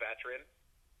who's a veteran,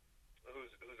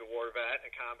 who's a war vet,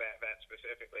 a combat vet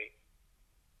specifically.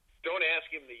 Don't ask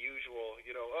him the usual,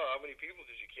 how many people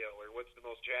did you kill, or what's the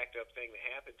most jacked up thing that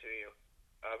happened to you,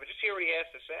 but just hear what he has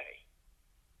to say.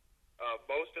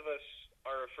 Most of us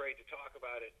are afraid to talk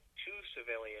about it to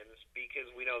civilians because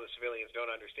we know that civilians don't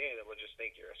understand it. They'll just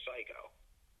think you're a psycho.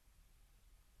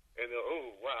 And they'll,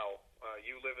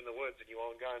 you live in the woods and you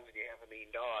own guns and you have a mean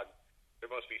dog. There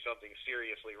must be something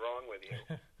seriously wrong with you,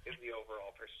 is the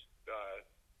overall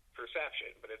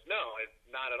perception. But it's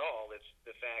not at all. It's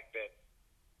the fact that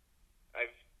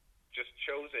I've just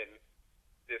chosen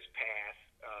this path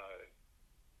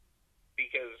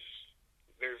because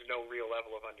there's no real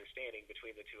level of understanding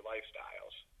between the two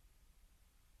lifestyles.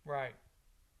 Right.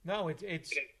 No,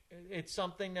 it's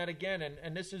something that, again,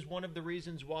 and this is one of the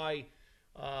reasons why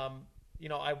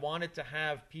I wanted to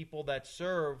have people that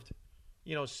served,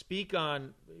 speak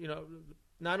on,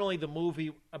 not only the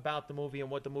movie, about the movie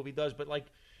and what the movie does, but like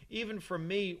even for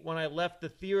me, when I left the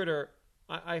theater,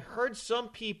 I heard some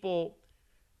people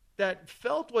that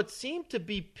felt what seemed to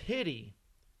be pity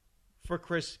for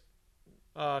Chris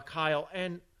Kyle.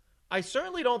 And I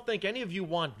certainly don't think any of you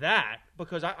want that,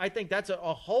 because I think that's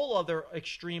a whole other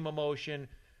extreme emotion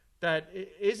that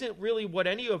isn't really what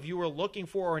any of you are looking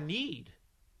for or need.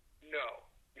 No.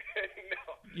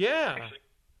 No. Yeah. Actually,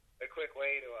 a quick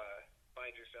way to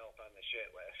find yourself on the shit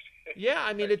list. Yeah,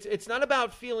 I mean, it's not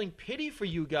about feeling pity for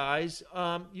you guys.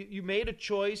 You made a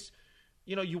choice.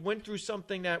 You went through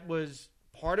something that was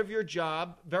part of your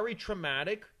job, very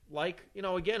traumatic, like,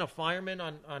 again, a fireman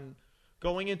on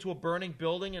going into a burning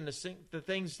building and the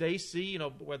things they see,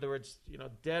 whether it's,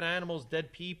 dead animals,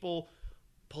 dead people,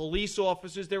 police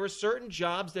officers. There are certain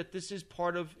jobs that this is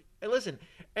part of. And listen,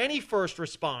 any first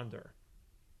responder,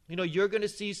 you're going to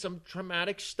see some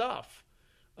traumatic stuff.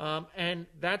 And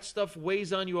that stuff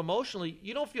weighs on you emotionally.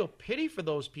 You don't feel pity for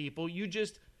those people. You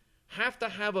just have to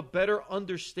have a better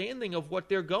understanding of what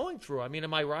they're going through. I mean,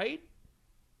 am I right?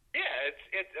 Yeah,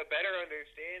 it's a better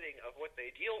understanding of what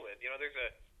they deal with.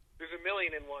 There's a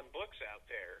million and one books out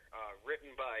there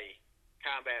written by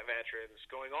combat veterans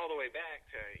going all the way back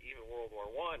to even World War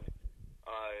I.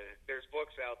 There's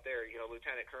books out there.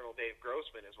 Lieutenant Colonel Dave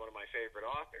Grossman is one of my favorite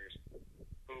authors,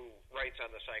 who writes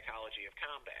on the psychology of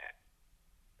combat.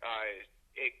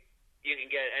 You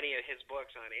can get any of his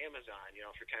books on Amazon,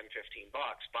 for $10-15.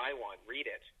 Buy one, read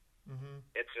it. Mm-hmm.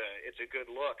 It's a good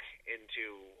look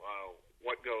into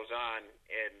what goes on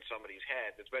in somebody's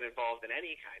head that's been involved in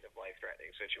any kind of life-threatening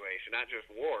situation, not just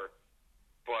war,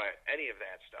 but any of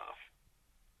that stuff.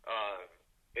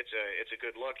 It's a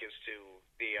good look as to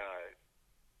the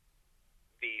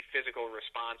physical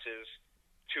responses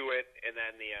to it, and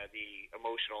then the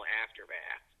emotional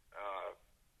aftermath.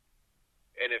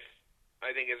 And I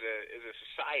think as a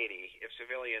society, if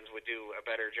civilians would do a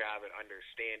better job at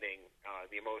understanding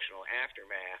the emotional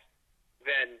aftermath,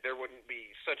 then there wouldn't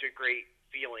be such a great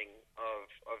feeling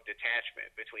of detachment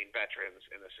between veterans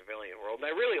and the civilian world. And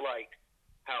I really liked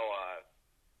how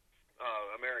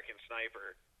American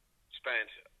Sniper spent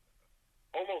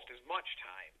almost as much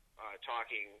time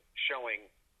showing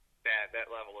that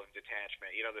level of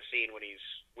detachment. You know, the scene when he's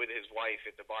with his wife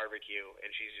at the barbecue and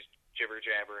she's just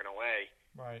jibber-jabbering away,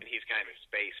 right, and he's kind of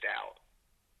spaced out.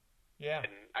 Yeah.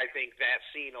 And I think that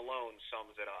scene alone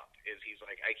sums it up, is he's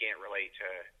like, I can't relate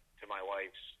to my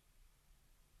wife's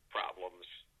problems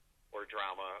or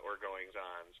drama or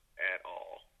goings-ons at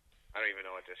all. I don't even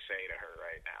know what to say to her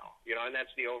right now. You know, and that's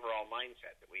the overall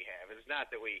mindset that we have. It's not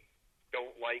that we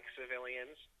don't like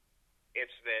civilians.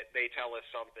 It's that they tell us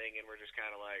something and we're just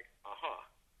kind of like,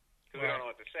 because we don't know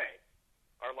what to say.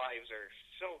 Our lives are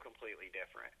so completely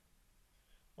different.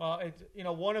 Well, it's, you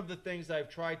know, one of the things I've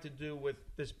tried to do with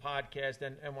this podcast,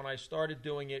 and when I started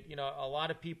doing it, you know, a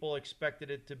lot of people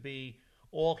expected it to be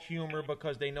all humor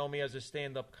because they know me as a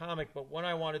stand-up comic, but what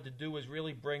I wanted to do was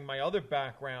really bring my other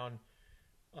background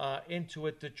into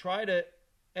it to try to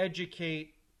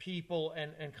educate people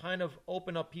and kind of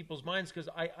open up people's minds, because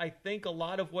I think a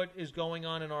lot of what is going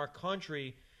on in our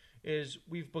country is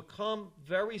we've become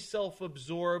very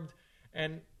self-absorbed,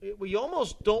 and we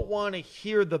almost don't want to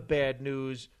hear the bad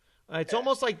news. It's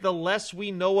almost like the less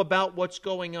we know about what's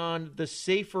going on, the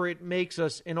safer it makes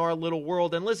us in our little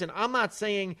world. And listen, I'm not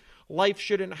saying life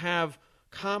shouldn't have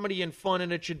comedy and fun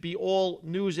and it should be all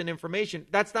news and information.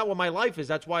 That's not what my life is.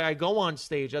 That's why I go on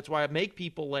stage. That's why I make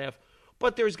people laugh.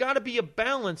 But there's got to be a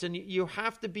balance, and you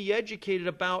have to be educated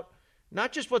about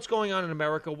not just what's going on in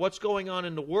America, what's going on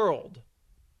in the world.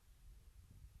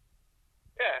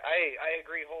 Yeah, I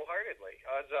agree wholeheartedly.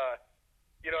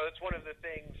 You know, that's one of the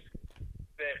things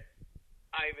that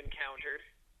I've encountered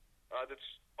that's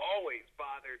always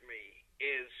bothered me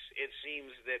is it seems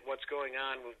that what's going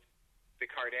on with the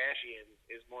Kardashians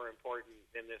is more important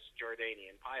than this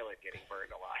Jordanian pilot getting burned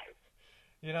alive.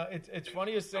 You know, it's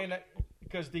funny you're saying that,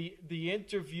 because the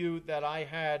interview that I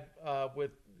had with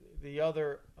the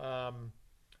other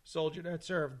soldier that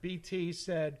served, BT,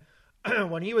 said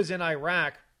when he was in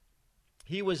Iraq,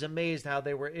 he was amazed how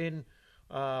they were in,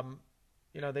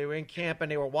 they were in camp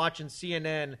and they were watching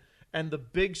CNN, and the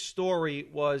big story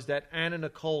was that Anna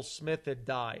Nicole Smith had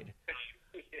died.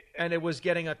 And it was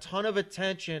getting a ton of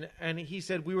attention, and he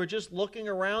said, we were just looking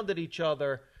around at each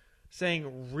other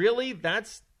saying, really?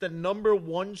 That's the number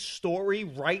one story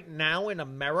right now in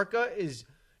America is,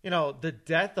 you know, the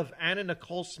death of Anna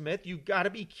Nicole Smith? You got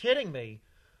to be kidding me.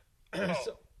 To add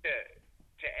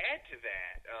to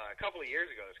that, a couple of years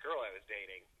ago, this girl I was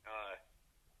dating,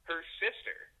 her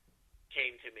sister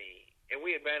came to me, and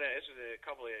we had been, this was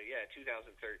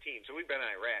 2013, so we'd been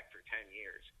in Iraq for 10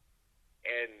 years.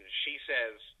 And she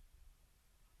says,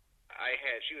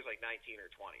 she was like 19 or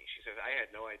 20. She says, I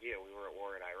had no idea we were at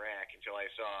war in Iraq until I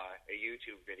saw a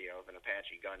YouTube video of an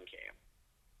Apache gun cam.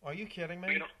 Are you kidding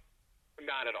me? You know,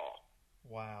 not at all.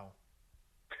 Wow.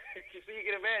 So you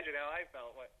can imagine how I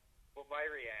felt, what my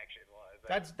reaction was.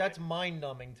 That's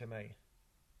mind-numbing to me.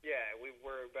 Yeah, I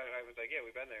was like, yeah,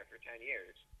 we've been there for 10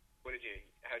 years.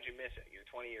 How'd you miss it? You're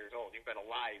 20 years old. You've been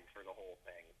alive for the whole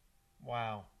thing.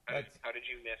 Wow. How did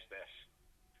you miss this?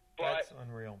 But, that's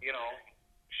unreal. You know,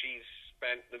 she's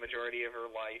spent the majority of her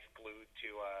life glued to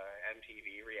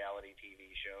MTV reality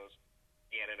TV shows.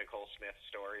 The Anna Nicole Smith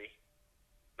story.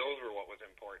 Those were what was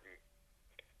important.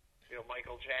 You know,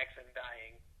 Michael Jackson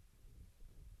dying,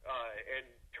 and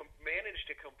managed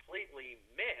to completely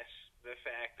miss the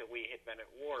fact that we had been at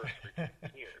war for 10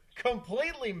 years.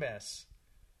 Completely miss.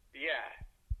 Yeah.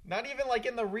 Not even like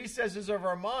in the recesses of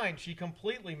our mind. She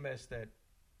completely missed it.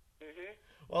 Mm-hmm.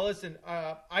 Well, listen,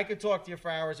 I could talk to you for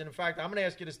hours. And, in fact, I'm going to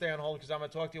ask you to stay on hold because I'm going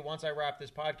to talk to you once I wrap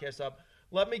this podcast up.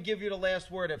 Let me give you the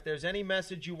last word. If there's any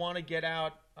message you want to get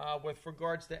out with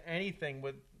regards to anything,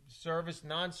 with service,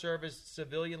 non-service,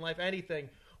 civilian life, anything,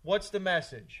 what's the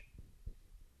message?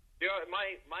 You know,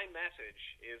 my message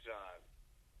is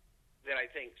that I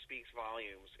think speaks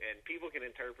volumes, and people can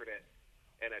interpret it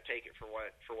and take it for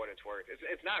what it's worth.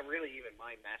 It's not really even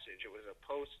my message. It was a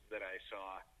post that I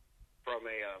saw from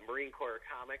a Marine Corps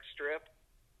comic strip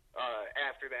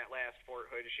after that last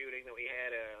Fort Hood shooting that we had,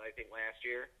 I think, last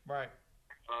year. Right.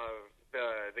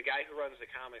 The guy who runs the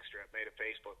comic strip made a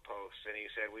Facebook post, and he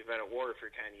said, we've been at war for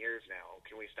 10 years now.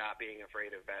 Can we stop being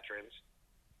afraid of veterans?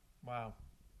 Wow.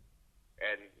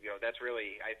 And, you know, that's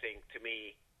really, I think, to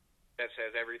me, that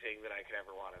says everything that I could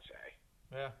ever want to say.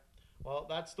 Yeah. Well,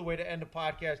 that's the way to end the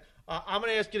podcast. I'm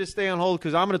going to ask you to stay on hold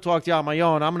because I'm going to talk to you on my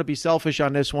own. I'm going to be selfish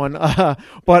on this one.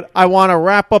 But I want to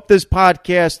wrap up this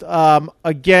podcast.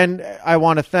 Again, I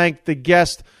want to thank the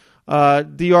guest,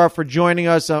 DR, for joining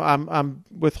us. I'm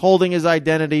withholding his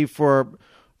identity for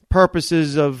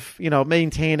purposes of, you know,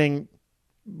 maintaining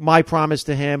my promise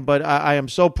to him. But I am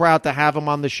so proud to have him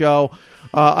on the show.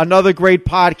 Another great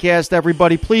podcast,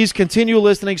 everybody. Please continue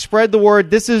listening. Spread the word.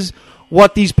 This is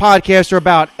what these podcasts are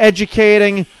about,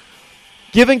 educating,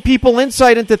 giving people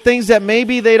insight into things that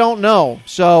maybe they don't know.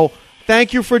 So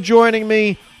thank you for joining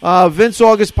me. Vince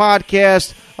August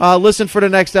Podcast. Listen for the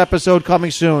next episode coming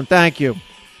soon. Thank you.